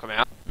have to lock them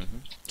out.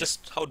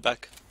 Just hold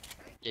back.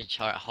 Yeah,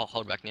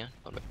 hold back now.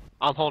 Hold back.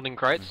 I'm holding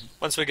crates.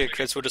 Once we get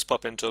crits, we'll just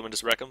pop into them and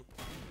just wreck them.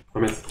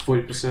 I'm at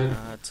 40%.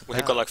 It's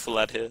We've got like full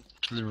ad here.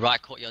 The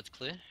right courtyard's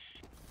clear.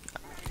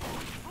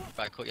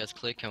 Right courtyard's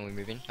clear. Can we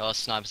move in? Oh,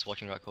 sniper's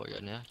watching right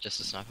courtyard now. Just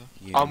a sniper.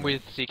 I'm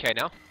with CK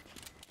now.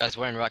 Guys,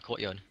 we're in right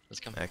courtyard. Let's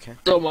come. Okay.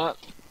 So much.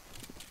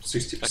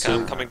 60%. Okay,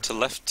 I'm coming to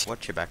left.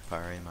 Watch your back,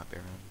 Pyro. You might be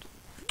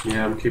around.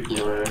 Yeah, I'm keeping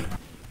an eye out.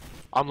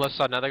 I'm left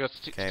side now, they got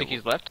Okay,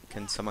 stickies left.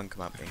 Can someone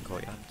come up in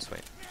courtyard?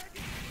 Sweet.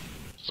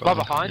 Spy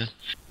behind.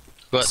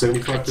 Got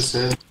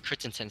 75%.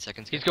 crits in 10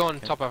 seconds. He's guys. going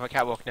top of a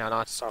catwalk now,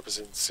 nice. Sniper's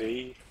in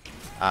C.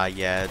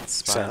 Yeah, it's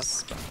spies.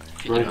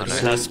 South. No,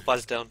 90%.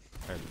 spy's down.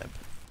 Or leb.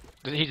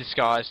 He's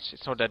disguised,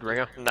 it's not a dead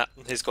ringer. Nah,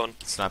 he's gone.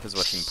 Sniper's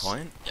watching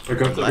point. I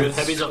got the Left.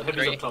 Heavy's up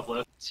 3, top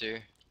left. 2.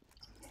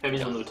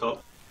 Heavy's on the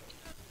top.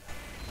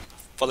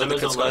 Follow the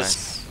Numbers crits, on guys.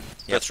 Nice.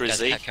 Go Yep. through Guys,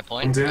 Z. cap I'm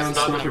point. down,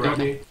 Sniper sniper got right.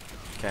 me.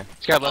 Okay.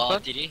 Scout left Oh,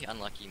 side. did he?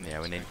 Unlucky. Yeah,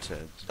 we need to.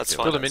 That's deal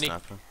fine. with Build a that mini.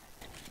 Sniper.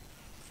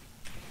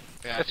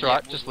 Yeah, That's yeah,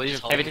 right, we'll- just we'll leave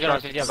him. hold Heavy it. to go,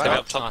 yeah, Stay back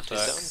up top, Nice he's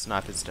work. down.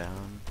 Sniper's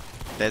down.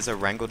 There's a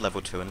wrangled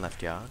level 2 in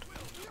left yard.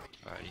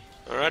 Alrighty.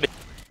 Alrighty.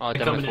 Oh,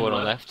 They're damage coming forward in on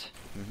right. left.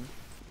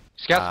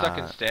 Scout's stuck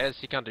Uh, in stairs,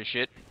 he can't do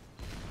shit.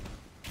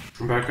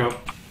 I'm back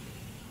up.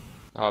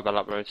 Oh, bad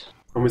up roads.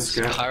 I'm with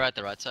scout. Pyro at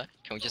the right side.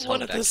 Can we just One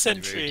hold at it the back?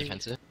 sentry. Very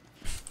defensive.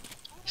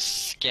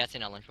 Scout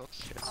in our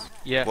lunchbox.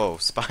 Yeah. Whoa,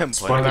 spy on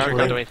Spy point. down. Barry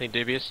can't do anything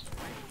dubious.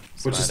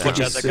 Watch the Spy Watch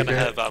down. out, they're gonna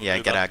have Yeah,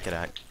 move get up. out, get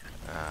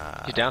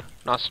out. He's down,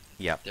 nice.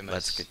 Yep, Demos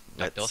let's get.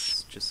 knocked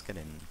Let's just get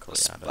in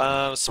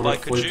courtyard. Spy,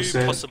 at could you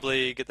 40%.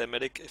 possibly get their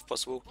medic if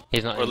possible?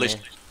 He's not Or at in least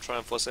there. try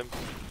and force him.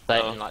 Stay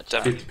Oh, in like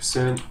damn.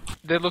 50%.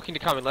 They're looking to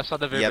come in left side,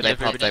 they're Yeah, they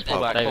pop, they just pull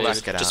pop. back, pull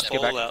Just back. get Just out.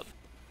 Get fall back. out.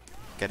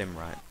 Get him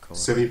right. Cool.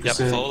 70%.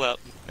 Yep, fall out.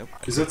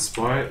 Is that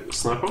spy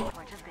sniper?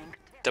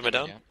 Demo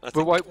down. Yeah. I We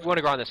think. want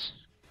to grind this.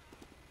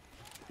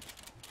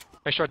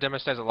 Make sure Demo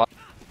stays alive.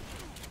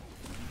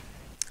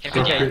 Heavy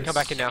Okay, down. come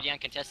back in now. Heavy down,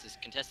 contest this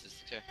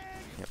too.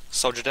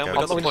 Soldier down. Go. We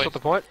I'm got the looking to point. the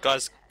point.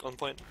 Guys, on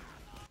point.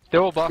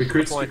 They're all buffed We to the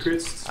crits, we point.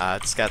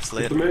 crits. Scout's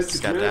lit. the mid, it's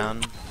Scout mid.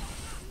 down.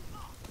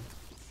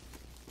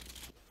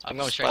 I'm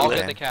going straight I'll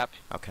left. get the cap.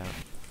 Okay.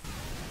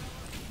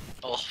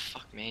 Oh,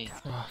 fuck me.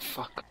 Oh,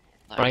 fuck.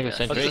 Like, Wrangle uh,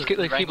 sentry. Let's just keep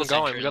on Wrangle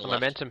going, sentry we got to the the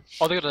left. momentum.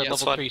 Oh, they got a Yeah, level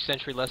it's fine. 3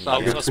 sentry left Oh,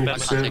 side. we've got spam. I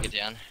can't take it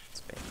down.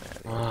 It's been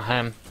there. Oh,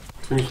 ham.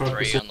 25%.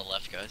 3 on the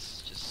left,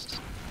 guys. Just.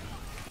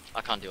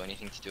 I can't do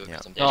anything to do it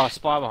because I'm dead. Oh,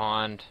 spy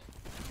behind.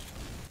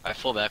 Alright,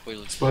 fall back.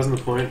 Spies on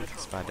the point.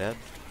 Spy dead.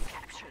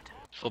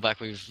 Fall back.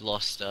 We've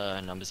lost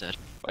numbers there.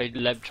 Wait,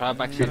 lab, try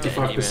back.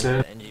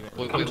 55%.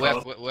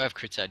 We have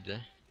crits out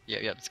there. Yeah.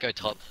 Let's go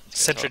top.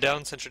 Let's go Sentry top.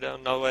 down, sentry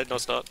down. No, wait, no,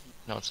 it's not.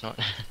 No, it's not.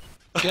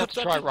 You have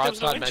to try There right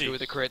was no side maybe NG.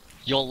 with a crit.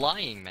 You're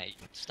lying, mate.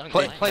 Just don't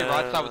Play lie.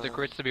 right side with the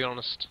crits to be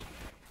honest.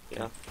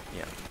 Yeah.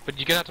 Yeah. But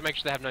you're gonna have to make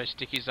sure they have no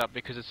stickies up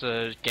because it's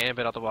a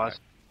gambit otherwise.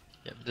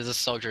 Yeah, there's a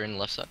soldier in the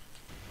left side.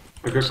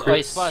 I got Oh, he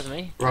crits. spies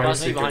me. Right,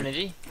 Spies me CK. behind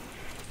Edgy.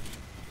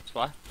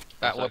 Spy.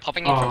 Right, we're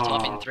popping in from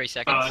top in Oh. 3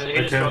 seconds. He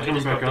Okay, just I'm dropped, he coming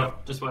just back dropped up.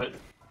 up. Just wait.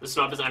 The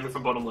sniper's aiming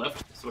from bottom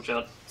left, so watch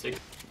out. See?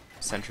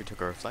 Sentry took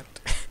a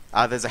reflect.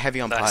 There's a heavy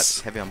on Nice.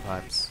 pipes. Heavy on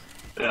pipes.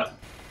 Yeah.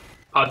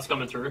 Hard's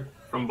coming through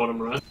from bottom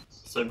right,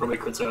 so probably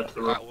crits out to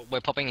the right. Right, we're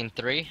popping in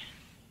 3,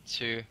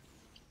 2,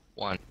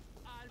 1.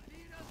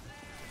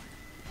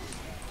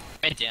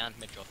 Mid down,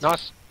 mid drop.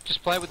 Nice.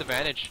 Just play it with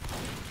advantage.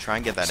 Try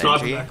and get that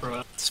Sniper NG. back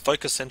right. Just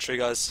focus sentry,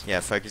 guys. Yeah,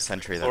 focus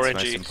sentry, that's Or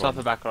most NG. important.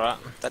 Sniper back right.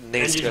 That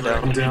needs to NG's go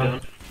right. down. I'm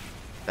down.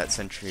 That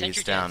sentry is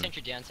Sentry down.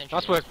 sentry down, sentry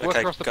Nice down. work. Work Okay,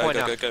 across the go, point go,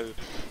 now. go, go.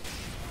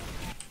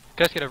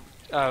 Guys get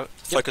a.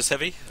 Focus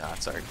heavy. Ah,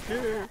 sorry.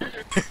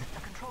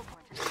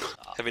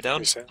 Heavy down.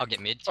 Reset. I'll get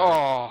mid. Oh,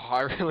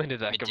 I really did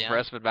that Mid down.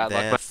 compress, but bad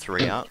They're luck.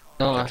 3 up.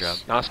 Good job.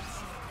 Nice.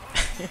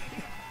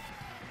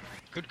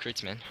 Good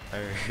crits, man. Oh,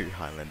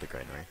 Highlander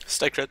Granary.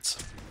 Stay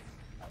crits.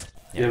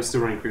 Yeah, I'm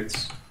still running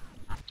crits.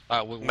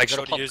 Alright, we'll Make gotta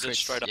sure to pop use it crits,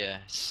 straight up. Yeah,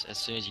 as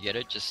soon as you get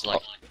it, just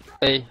like.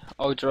 Hey,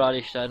 old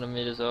Girardi stayed on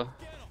mid as well.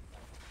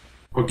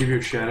 I'll give you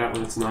a shout out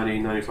when it's 90,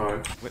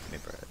 95. Whip me,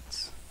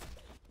 birds.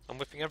 I'm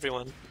whipping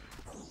everyone.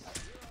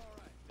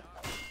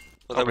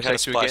 Although I'll we had a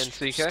protect you spy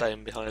again, CK.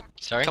 staying behind.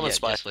 Sorry? Come on, Yeah,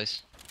 spy. yes,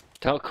 please.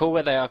 Tell cool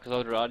where they are because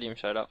old Girardi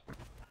showed up.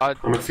 I'm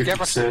at Get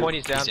rush to the 50%. point,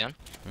 he's down. He's down.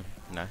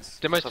 Nice.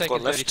 Demo's I've taking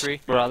got left.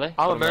 33. Where are they? Our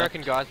Bottom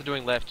American guys are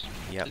doing left.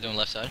 Yep. They're doing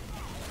left side.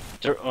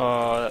 left.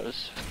 Oh, that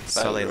was.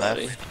 Solly Girardi.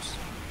 left.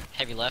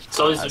 Heavy left.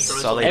 Sully's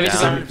destroyed. Solly Heavy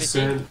down.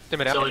 70%.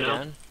 Dim it out. Sully Down.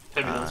 down.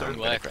 Heavy down, sorry.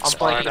 Good work. I'm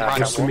flanking Fine, right.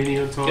 There's some mini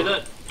on Get top.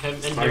 that.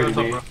 Engineer on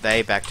top, bro.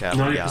 They backed out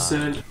yard.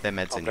 90%. Their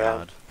meds in Okay.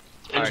 yard.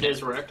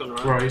 Engineer's wrecked on the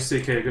right. Right,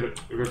 CK, I got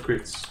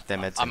crits. Their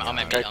meds I'm in at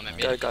yard. mid, I'm at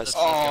mid. Go, guys. Let's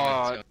go,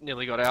 let's Oh, go.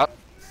 nearly got out.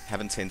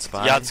 Haven't seen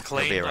Spy. Yard's He'll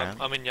be clean.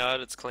 around. I'm in yard,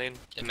 it's clean.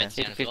 The mid's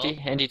Hit down as well.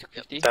 50. Andy took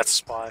 50. That's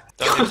spy.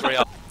 Don't need 3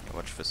 up. Yeah,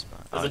 watch for Spy.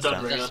 There's a it's dud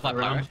down. ring. That's spy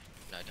pyro. Around. No,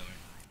 don't worry.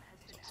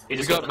 He We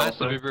just got the massive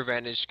top, Uber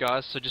advantage,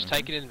 guys, so just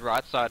take it in the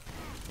right side.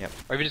 Yep.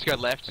 Or even just go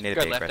left. We need to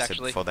Go be left, aggressive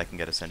actually. before they can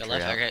get a Go sentry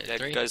left, out. okay. Yeah,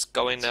 3, guys,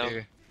 going now.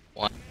 2.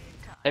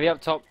 Heavy up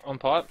top on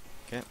pipe.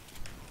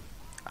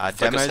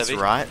 Demo's heavy.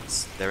 right.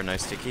 There are no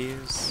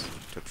stickies.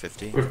 Took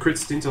 50. We've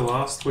crits into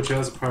last. Watch out,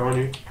 there's a pro on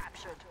you.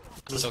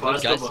 The So spy's good,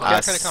 still guys.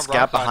 behind. Scout's gonna come Scout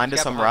right behind side, us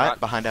scout on behind right, right.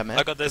 behind our I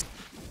man. got this.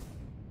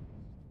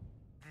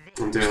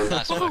 I'm down.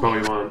 Nice.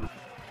 Probably one.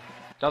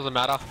 Doesn't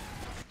matter.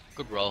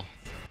 Good roll.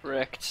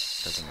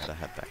 Wrecked. Doesn't matter,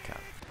 head back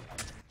up.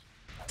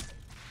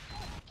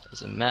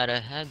 Doesn't matter,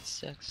 had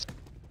sex.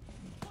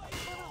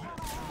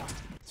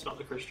 It's not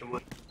the Christian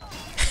way.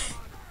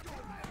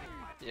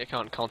 You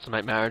can't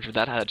consummate marriage with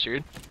that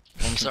attitude.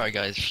 I'm sorry,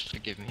 guys.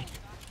 Forgive me.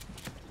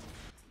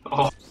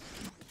 Oh,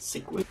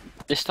 sick whip.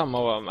 This time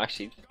I'll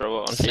actually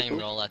throw it on Same people.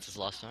 roll as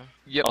last time.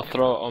 Yep. I'll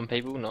throw it on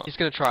people, not. He's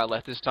gonna try it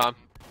left this time.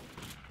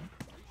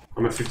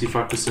 I'm at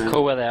 55%.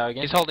 Cool where they are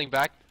again. He's holding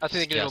back. I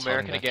think they're Scout's gonna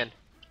do American holding again.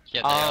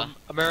 Yeah, they are.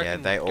 American Yeah,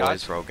 they guys.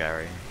 always roll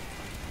Gary.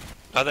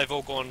 Oh, they've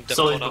all gone depth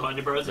Sully's corner. behind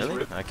you, bros.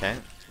 Really? Okay.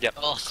 Yep,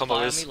 Oh, spy combo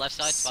on is. me, left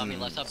side, spy on me,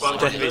 left side. Spy Spy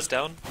behind on you. Heavy's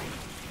down.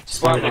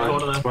 Spy in the behind.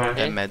 corner. Spy.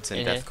 Their Yeah. meds in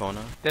Yeah. death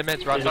corner. Their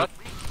meds right side.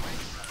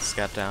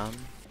 Scout down.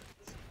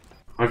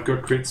 I've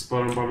got crits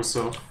bottom by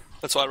myself.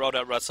 That's why I rolled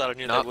out right side, I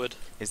knew Nope. they would.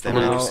 Is their I'm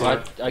on the No, left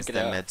med? side. I Is get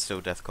their out. med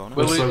still death corner?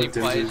 We're Left side losing of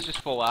Denzel. players. Just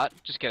fall out.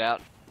 Just get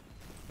out.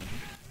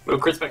 We'll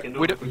crits back into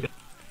We it. don't-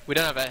 We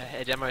don't have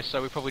a demo,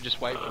 so we probably just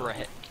wait for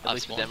at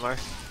least a small. demo.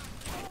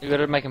 You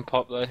gotta make them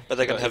pop though. But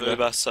they're gonna have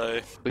Uber, so.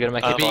 We gotta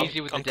make It'd it be pop.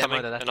 easy with the I'm demo,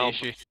 coming, though. That's and the I'll-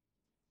 issue.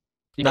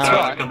 No, Alright,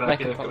 alright, come back, make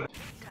yeah, it come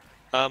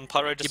pop.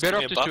 Pyro, You're just better give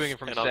me off a just buff, doing it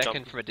from and I'll second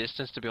jump. from a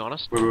distance, to be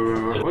honest. Wait,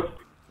 what?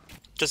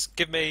 Just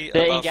give me a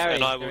They're in buff, Gary,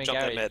 and I they're will in jump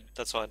their Gary. med.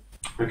 That's fine.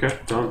 Okay,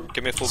 done.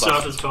 Give me a full buff.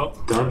 Sniper's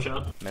top. Done. Watch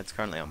out. Med's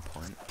currently on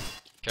point.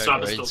 Go,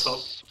 Sniper's Rhodes. still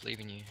top. Believe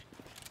in you.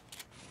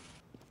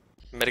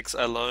 Medics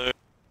alone.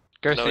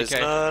 Go No, it's CK.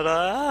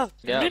 not.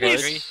 Yeah,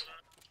 Minis. guys.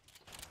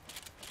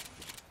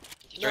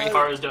 3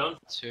 Pyro's down.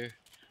 2.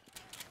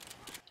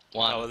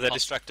 1. Oh, they're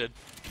distracted.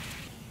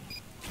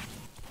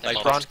 They They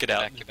lost. get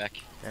out. Get back.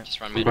 Yeah. Just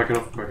run I'm mid. backing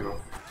off, backing off.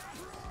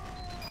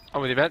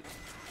 I'm with you, man.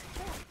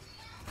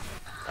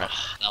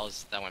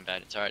 That went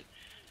bad. It's alright.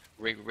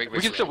 We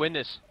can still win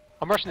this.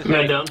 I'm rushing this.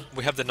 Man heavy. down.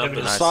 We have the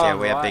numbers. Nice, Spy yeah,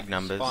 we have right, big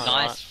numbers. spy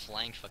Nice right.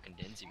 flank fucking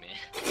Denzi,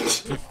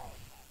 man.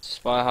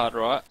 Spy hard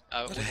right.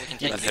 We can take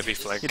That mid. heavy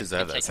flank. You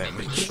deserve We that can take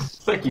mid. sandwich.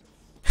 Thank you.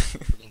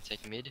 We can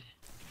take mid.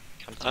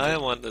 Come to I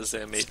mid. want the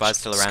Zamich. Spy's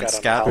still around. Scout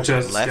on Scout Watch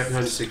out, scout behind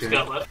left. you, CK.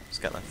 Scout left.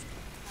 Scout left.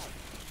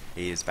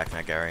 He is back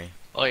now, Gary.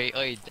 Oi,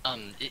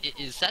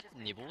 is that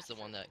Nibbles the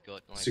one that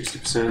got like?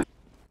 60%.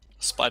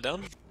 Spy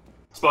down?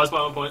 Spy's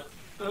by 1 point.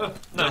 No,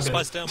 okay.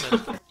 Spy's down,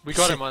 man. We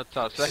got him on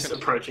Just second.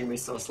 approaching me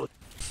sus.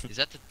 Is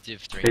that the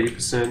Div 3?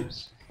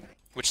 80%.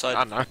 Which I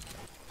side? don't know.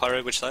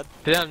 Pyro, which side?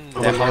 Down.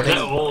 They're They're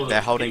all holding.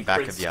 They're holding big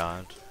back crits. of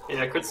yard.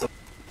 Yeah, crits.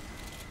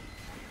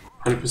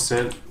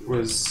 100%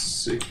 was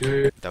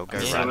CK. They'll go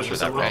Yeah, right which through is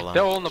that alright.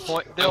 They're roller. all on the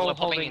point. They're I'm all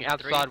popping holding in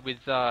three. outside with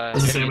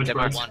Sandwich heavy demo.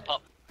 breaks. 1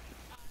 pop.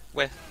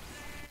 Where? We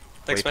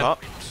Thanks, man.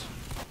 popped.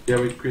 Yeah,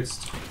 we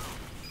crits.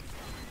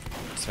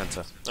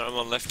 Spencer. No, I'm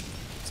on left.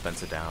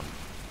 Spencer down.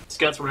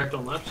 Scouts wrecked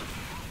on left.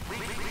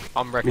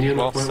 I'm wrecked Mini as on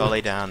the well. point.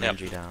 Solly down. Yep.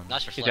 NG down.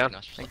 Nice down. reflect.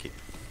 Nice Thank reflect. you.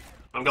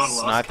 I'm going last.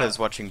 Sniper's Cap.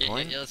 watching Yeah,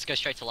 point. yeah, let's go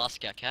straight to last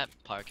scout cap.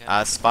 Pyro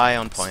cap. Spy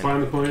on point. Spy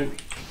on the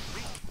point.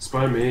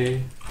 Spy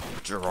me.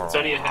 It's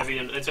only a heavy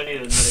and it's only a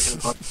medic and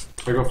a pop.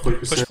 I got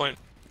Push 40%. point.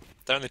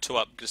 They're only 2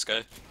 up. Just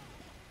go.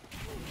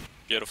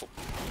 Beautiful.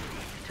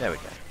 There we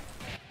go.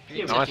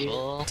 Nice.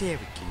 Beautiful. There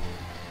we go.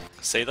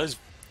 See those?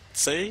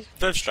 See?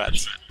 Verb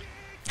strats.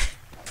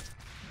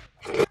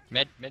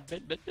 Med.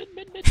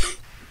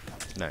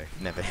 No,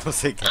 never. He'll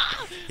see Cat.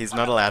 He's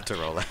not allowed to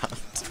roll out.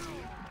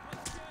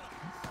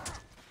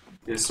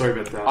 Yeah, sorry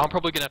about that. I'm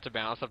probably gonna have to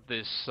bounce up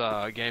this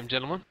game,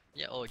 gentlemen.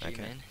 Yeah, all good,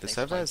 Okay. man. The Thanks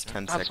server for has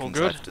playing, 10 That's all seconds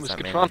good. left. It Does was that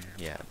good mean? fun.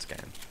 Yeah, it's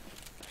game.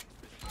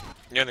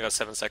 You only got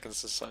 7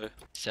 seconds or so.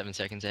 7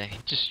 seconds, eh?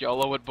 Just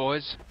YOLO it,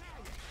 boys.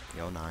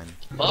 You're 9.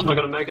 I'm not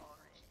gonna make it.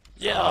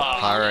 Yeah.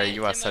 Pyro,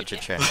 you are such a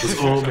champ. It's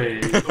all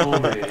me. All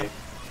me.